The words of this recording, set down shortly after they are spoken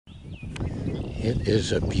It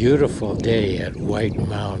is a beautiful day at White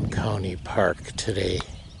Mound County Park today.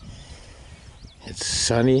 It's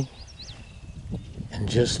sunny, and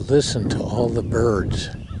just listen to all the birds.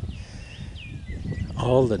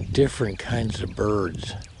 All the different kinds of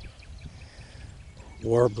birds.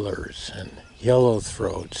 Warblers and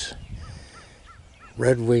yellowthroats,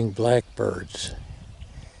 red-winged blackbirds.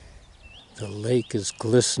 The lake is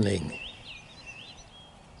glistening.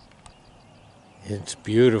 It's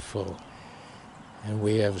beautiful. And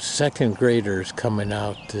we have second graders coming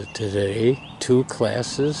out today, 2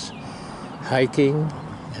 classes, hiking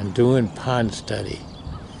and doing pond study.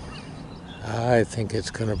 I think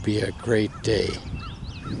it's going to be a great day.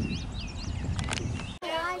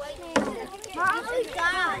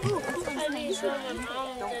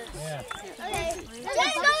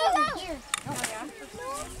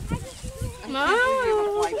 Mom!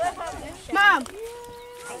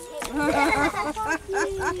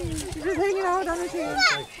 She's just hanging out on the table.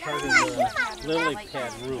 That's part of the lily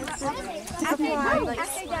pad roof.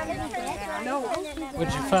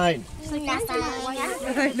 What'd you find? I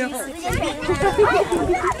know.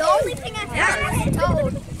 The only thing I found is a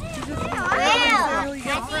toad.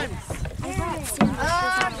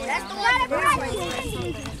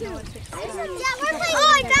 Oh, I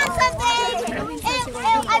found something!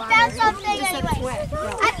 I found something anyway.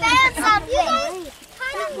 I found something!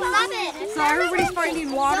 Love it. So everybody's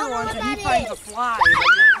finding water ones and he finds a fly.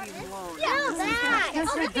 No, that.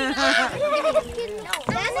 That's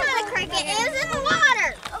not a cricket. It is in the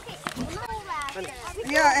water. Okay.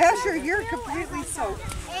 Yeah, Asher, you're completely soaked.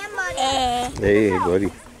 And muddy. Hey,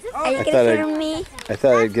 buddy. Are you gonna film me? I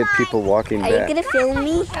thought I'd get people walking Are you back. gonna film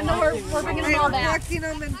me? No, we're bringing them all back. Collecting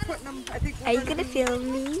them and putting them, I think. Are you gonna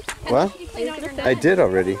film me? What? I did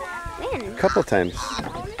already. When? A couple times.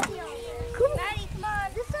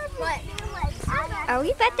 Are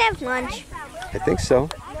we about to have lunch? I think so.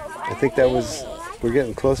 I think that was, we're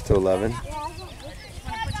getting close to 11.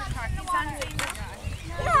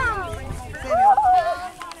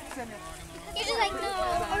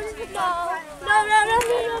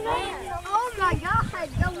 Oh my God,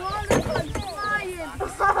 the water was flying.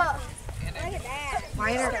 Look at that.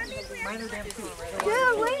 Mine are damn too.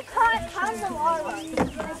 Dude, we caught tons of water.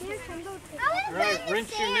 Right,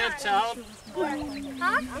 rinse your nets out.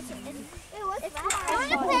 Huh? It was flat. I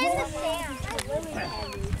want to play in the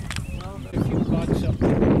sand. If you caught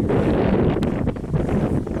something.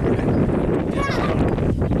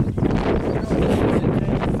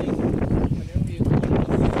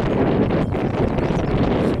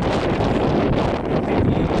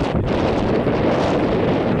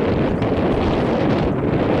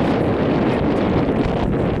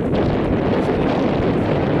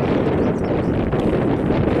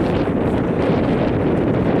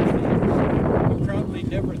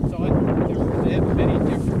 Never thought there were that many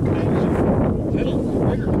different kinds of little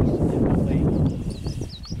critters in the lake.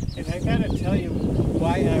 And I gotta tell you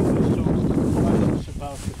why I was so cautious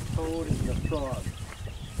about the toad and the frog.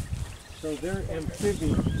 So they're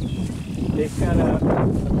amphibians. They've got a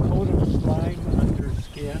coat of slime on their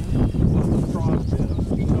skin. Well, the frog does.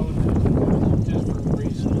 The toad doesn't. Just for a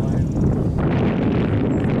reason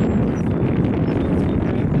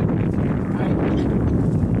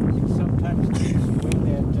sometimes takes away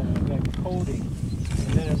that coating,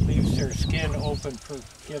 and then it leaves their skin open for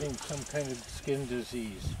getting some kind of skin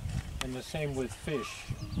disease. And the same with fish.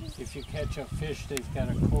 If you catch a fish, they've got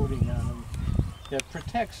a coating on them that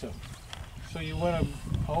protects them. So you want to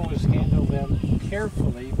always handle them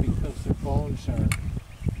carefully because their bones are,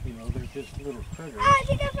 you know, they're just little critters. I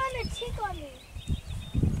think I found a tick on me.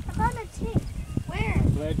 I found a tick. Where? I'm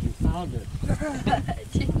glad you found it.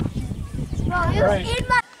 Well, it was in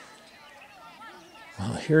my...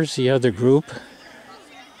 Well, here's the other group.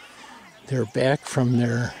 They're back from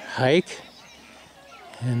their hike,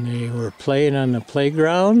 and they were playing on the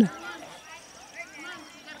playground,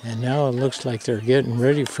 and now it looks like they're getting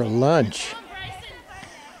ready for lunch.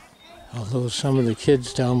 Although some of the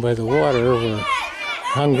kids down by the water were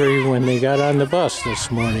hungry when they got on the bus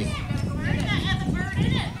this morning.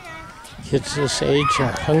 Kids this age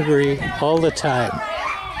are hungry all the time.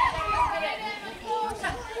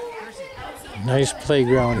 Nice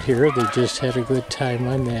playground here. They just had a good time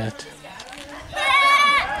on that.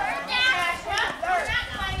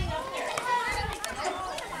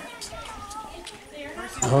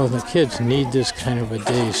 Oh, the kids need this kind of a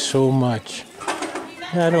day so much.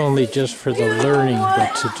 Not only just for the learning,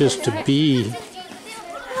 but just to be,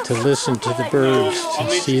 to listen to the birds, to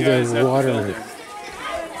see the water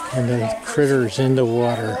and the critters in the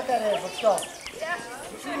water.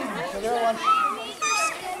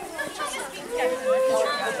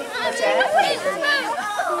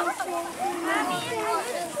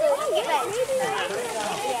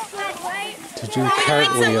 do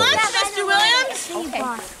cartwheels. Mr. Williams?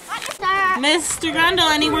 Mr.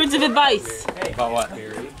 Grundle, any words of advice? About what?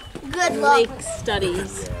 Good luck. Lake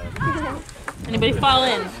studies. Anybody fall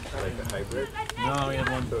in? No, we had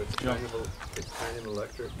one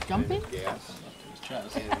Jumping?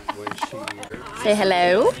 Say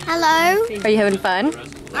hello. Hello. Are you having fun?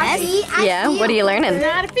 Yes. Yeah. What are you learning?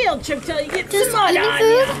 Not a field trip till you get some mud on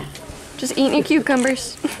you. Just eating your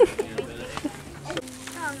cucumbers.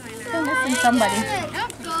 We're missing somebody.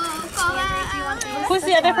 Who's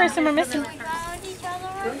the other person we're missing?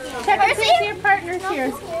 Check and see if your partner's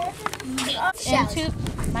here.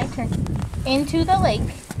 My turn. Into the lake.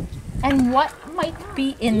 And what might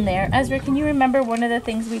be in there? Ezra, can you remember one of the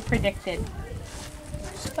things we predicted?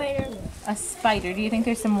 Spider. A spider. Do you think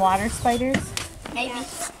there's some water spiders? Maybe.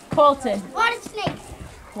 Colton. Water snake.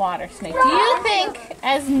 Water snake. Do you think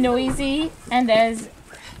as noisy and as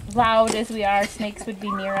loud as we are, snakes would be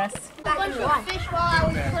near us? A bunch of fish while I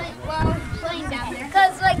was playing down there.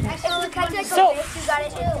 Because like if we catch like So- a fish, you got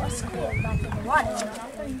into a school back in the water.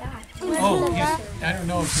 Oh, I don't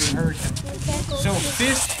know if you heard him. So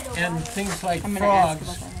fish and things like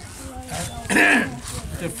frogs,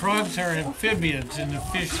 the frogs are amphibians and the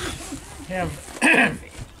fish have,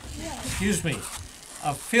 excuse me,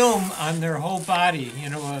 a film on their whole body, you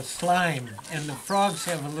know, a slime, and the frogs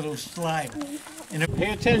have a little slime. And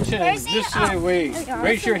pay attention, this way.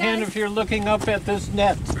 Raise your hand if you're looking up at this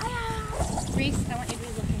net. Reese, I want you to be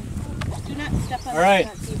looking. Do not step on All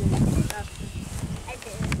right. the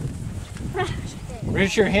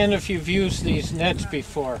Raise your hand if you've used these nets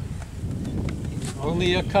before.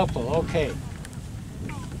 Only a couple, okay.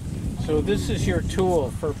 So this is your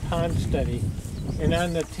tool for pond study. And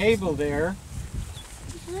on the table there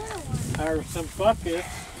are some buckets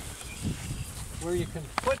where you can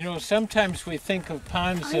put, you know, sometimes we think of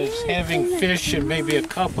ponds as having fish and maybe a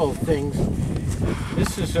couple of things.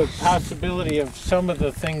 This is a possibility of some of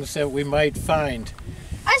the things that we might find.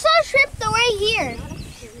 I saw a shrimp right here.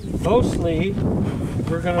 Mostly,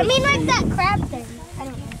 we're going to see like that crab thing. I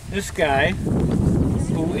don't know. this guy,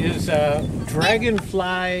 who is a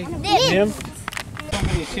dragonfly nymph.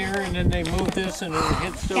 Somebody's here, and then they move this, and it'll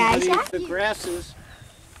hit somebody. The grasses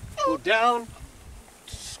go down,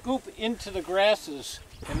 scoop into the grasses,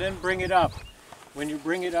 and then bring it up. When you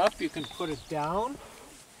bring it up, you can put it down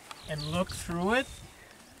and look through it,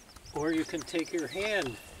 or you can take your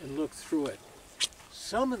hand and look through it.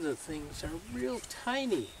 Some of the things are real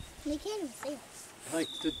tiny. You can't even see it. Like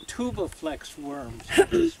the tubiflex worms.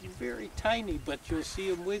 It's very tiny, but you'll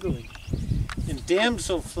see them wiggling. And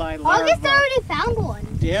damselfly larvae. August already found one.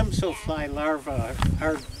 Damselfly larvae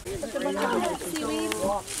are. I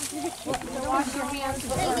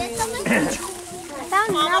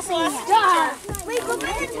found nothing. Wait, look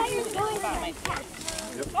where the tire's going.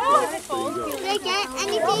 Did I get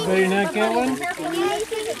anything? Did you not get one?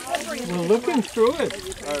 We're looking through it.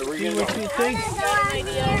 All right, we're See gonna what you think.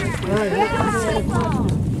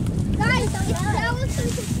 Guys,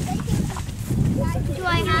 do I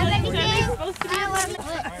have anything?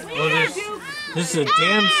 This is a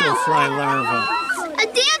damselfly larva. I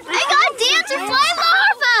got a damselfly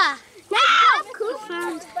larva! Wow! Cool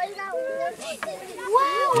found.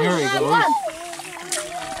 Wow! Here he goes.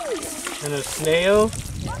 And a snail.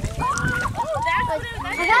 I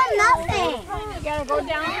got nothing. You gotta go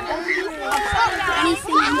down.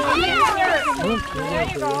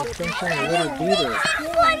 Some kind of little beetle.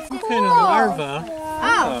 Some kind of larva.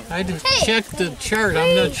 Oh. I just checked the chart.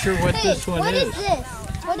 I'm not sure what this one What is. is this?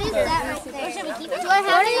 What is that right there? Should we keep it? Do I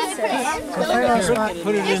have it?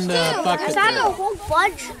 Put it in the bucket I found there. a whole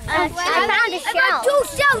bunch. I found a shell. I got 2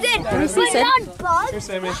 shells in.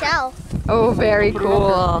 One shell. Oh, very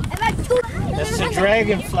cool. I got 2. That's a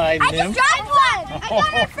dragonfly I just nymph. dropped one.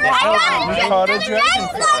 I got a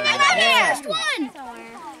dragonfly. I got the first one.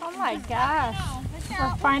 Oh my gosh.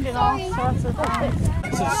 We're finding all sorts of things.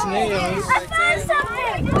 It's a snail. I found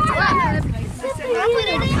something. What?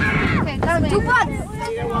 Okay, got 2 bucks.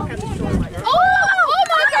 Oh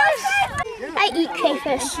my gosh. I eat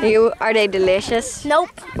crayfish. Are they delicious? Nope.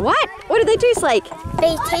 What? What do they taste like?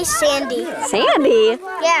 They taste sandy. Sandy?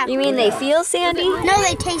 Yeah. You mean they feel sandy? No,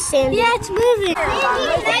 they taste sandy. Yeah, it's moving. Can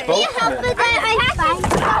I be help with that?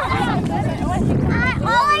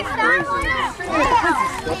 All I found was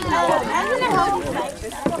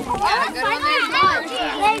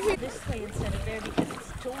This way instead of there because it's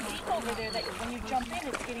so deep over there that when you jump in,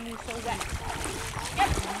 it's getting you so wet. Yep.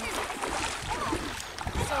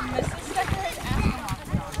 So Mrs. Stecker is asking.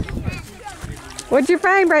 What'd you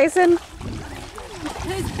find, Bryson?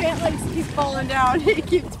 His pant legs keep falling down. He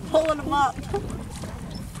keeps pulling them up.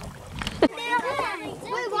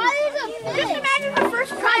 Wait, Just imagine the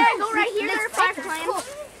first triangle right here. There's 5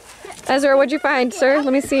 plants. Ezra, what'd you find, sir?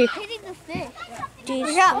 Let me see. Hitting the fish. No,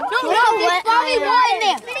 there's probably more in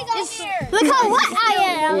there. Look how wet I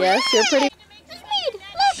am. Yes, you're pretty.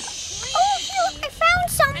 Look. Oh, shoot. I found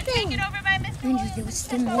something. Taken over by Miss There was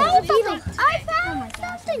still more. I found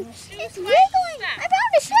something. It's wiggling. I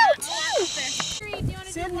found a shell too.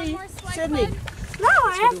 Sydney. No, I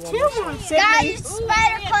have 2 more. Guys,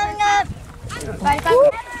 spider coming up. I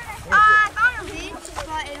found a leaf,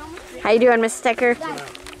 but it almost. How you doing, Miss Sticker?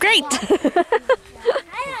 Great. I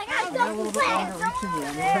got something plants.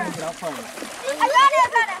 I got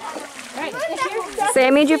it.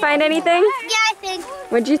 Sammy, did you find anything? Yeah, I think.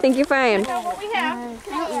 What'd you think you find? Okay,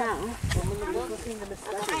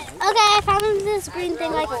 I found this green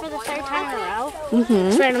thing like for the 3rd time in a row.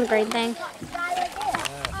 It's random green thing.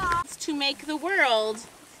 to make the world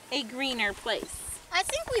a greener place. I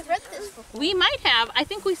think we've read this before. We might have. I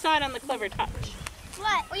think we saw it on the Clever Touch.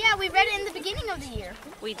 What? Oh yeah, we read it in the beginning of the year.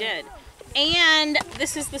 We did. And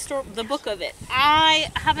this is the book of it.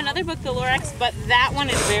 I have another book, the Lorax, but that one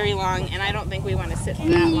is very long, and I don't think we want to sit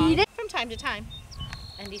that long. From time to time,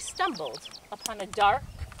 and he stumbled upon a dark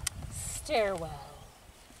stairwell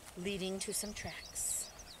leading to some tracks.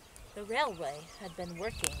 The railway had been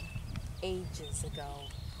working ages ago.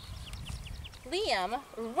 Liam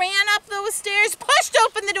ran up those stairs, pushed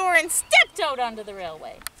open the door, and stepped out onto the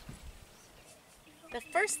railway. The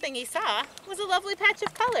first thing he saw was a lovely patch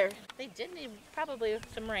of color. They did need probably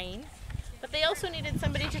some rain, but they also needed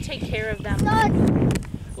somebody to take care of them.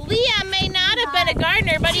 Liam may not have been a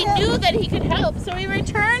gardener, but he knew that he could help, so he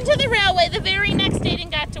returned to the railway the very next day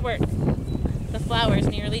and got to work. The flowers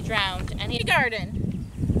nearly drowned, and he garden.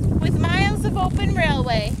 With miles of open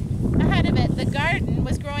railway ahead of it, the garden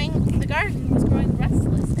was growing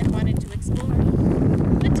restless and wanted to explore.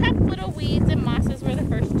 The tough little weeds and mosses were the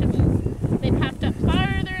first to move. They popped up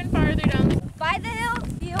farther and farther down the... By the hill,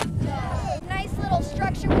 nice little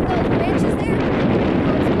structure with those benches there.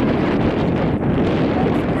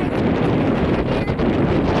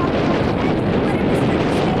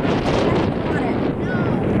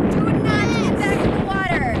 Do not get back in the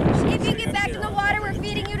water. If you get back in the water, we're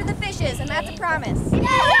feeding you to the fishes, and that's a promise. You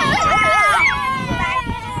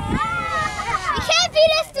can't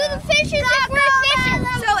feed us to the fishes if we're fishing.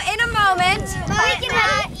 So in a moment,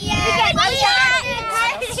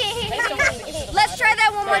 let's try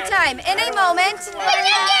that one more time. In a moment.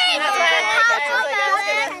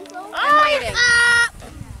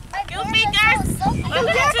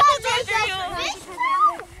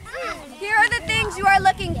 Here are the things you are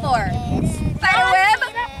looking for. Spider web,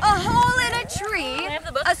 a hole in a tree,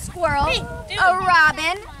 a squirrel, a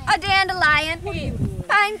robin, a dandelion,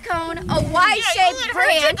 pine cone, a Y-shaped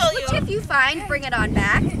branch, which if you find, bring it on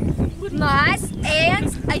back, moss,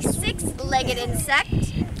 ants, a 6-legged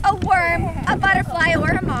insect, a worm, a butterfly or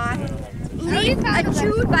a moth, leaf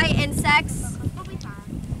chewed by insects,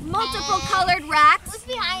 multiple colored rocks,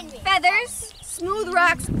 feathers, smooth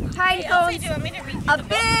rocks, pine cones, a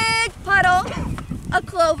big puddle, a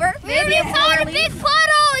clover, maybe a found a big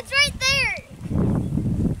puddle. It's right there.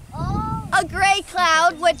 a gray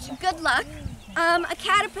cloud, which good luck, a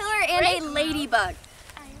caterpillar, and a ladybug.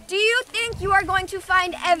 Do you think you are going to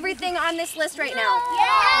find everything on this list right now?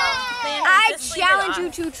 Yeah. I challenge you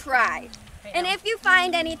to try. And if you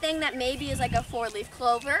find anything that maybe is like a 4-leaf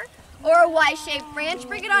clover or a Y-shaped branch,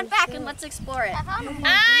 bring it on back and let's explore it.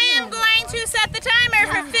 I am going to set the timer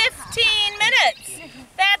for 15 minutes.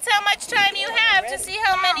 That's how much time you have to see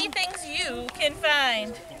how many things you can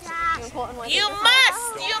find. You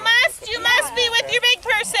must be with your big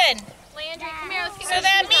person. So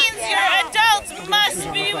that means your adults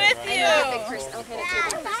must be with you.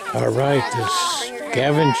 All right, the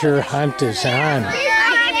scavenger hunt is on.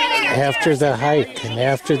 After the hike and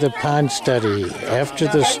after the pond study, after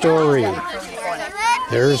the story,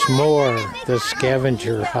 there's more, the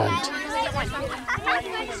scavenger hunt.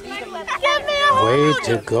 Way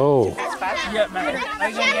to go.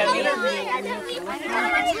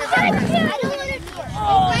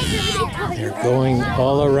 They're going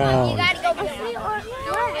all around.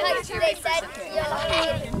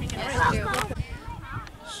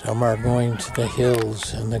 Some are going to the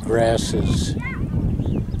hills and the grasses.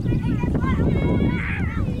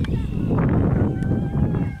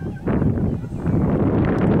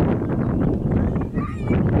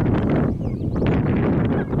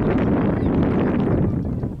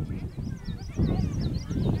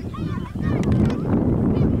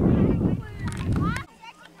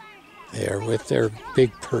 They're with their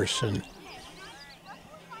big person.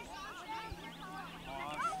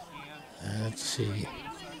 Let's see.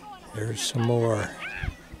 There's some more.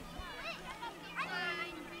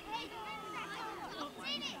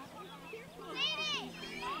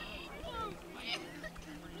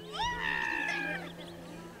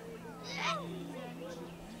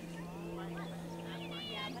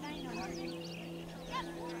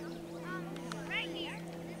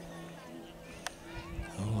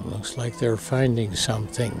 Looks like they're finding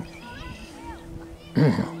something.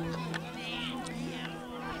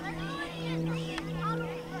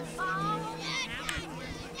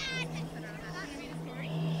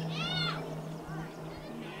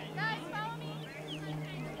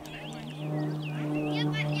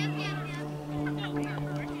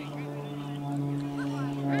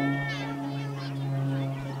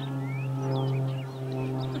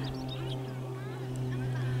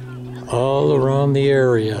 All around the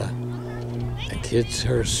area, the kids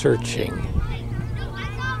are searching.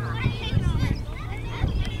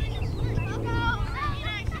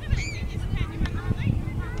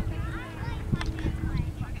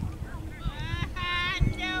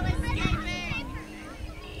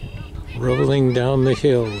 Rolling down the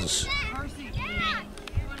hills.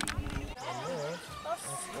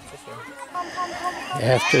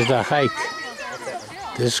 After the hike,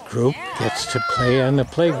 this group gets to play on the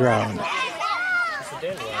playground.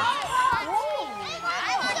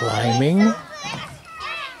 Climbing,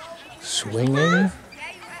 swinging.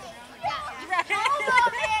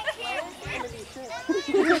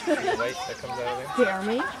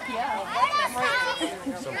 Jeremy?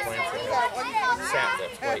 Some plants that have sap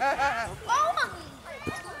that's white.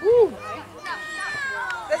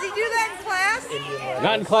 Does he do that in class?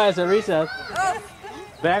 Not in class, at recess. Oh.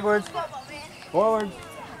 Backwards, forwards,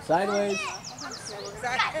 sideways.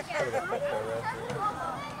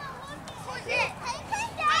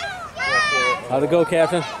 How'd it go,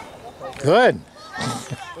 Captain? Good.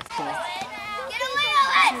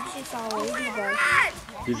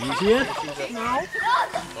 Did you see it? No.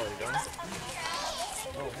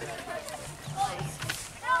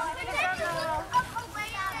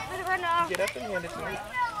 Get up and hand it to me.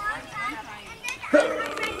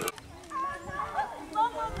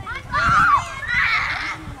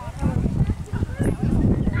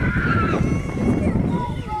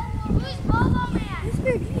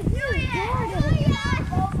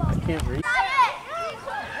 I can't read.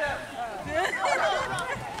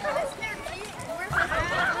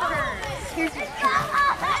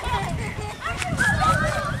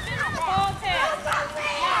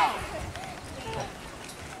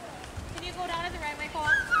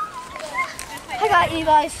 I got you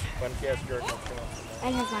guys. Why don't you ask Jordan? I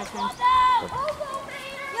have my pen.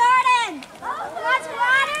 Jordan! What's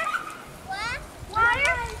water?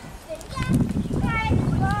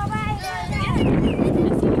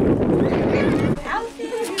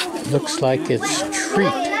 Looks like it's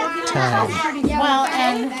treat time. Well,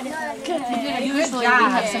 and usually we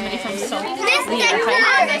have somebody from Soap lead our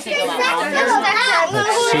hike and they take a lot longer.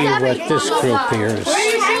 Let's see what this group here is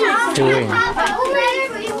doing.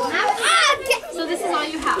 So this is all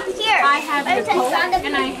you have. Here. I have your coat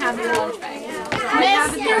and I have your lunch bag.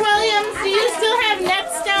 Mr. Williams, do you still have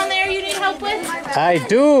nets down there you need help with? I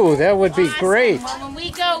do. That would be great. Well, when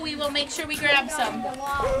we go, we will make sure we grab some.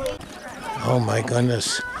 Oh my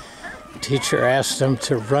goodness. Teacher asked them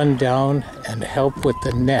to run down and help with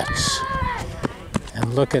the nets.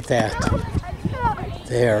 And look at that.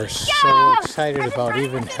 They are so excited about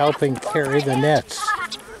even helping carry the nets.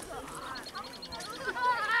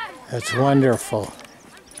 That's wonderful.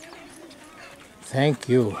 Thank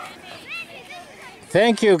you.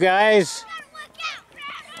 Thank you, guys.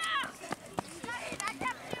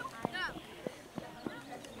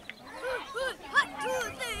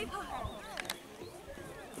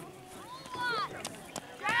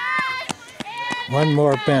 One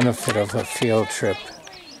more benefit of a field trip,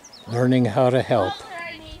 learning how to help.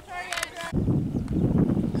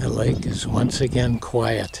 The lake is once again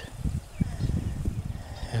quiet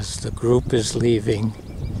as the group is leaving,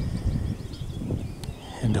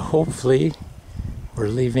 and hopefully we're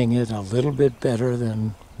leaving it a little bit better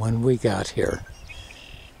than when we got here,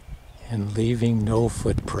 and leaving no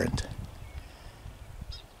footprint.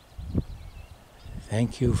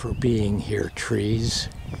 Thank you for being here, trees.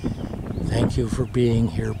 Thank you for being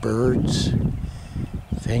here, birds.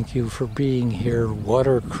 Thank you for being here,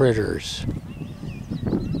 water critters.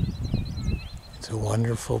 It's a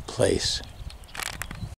wonderful place.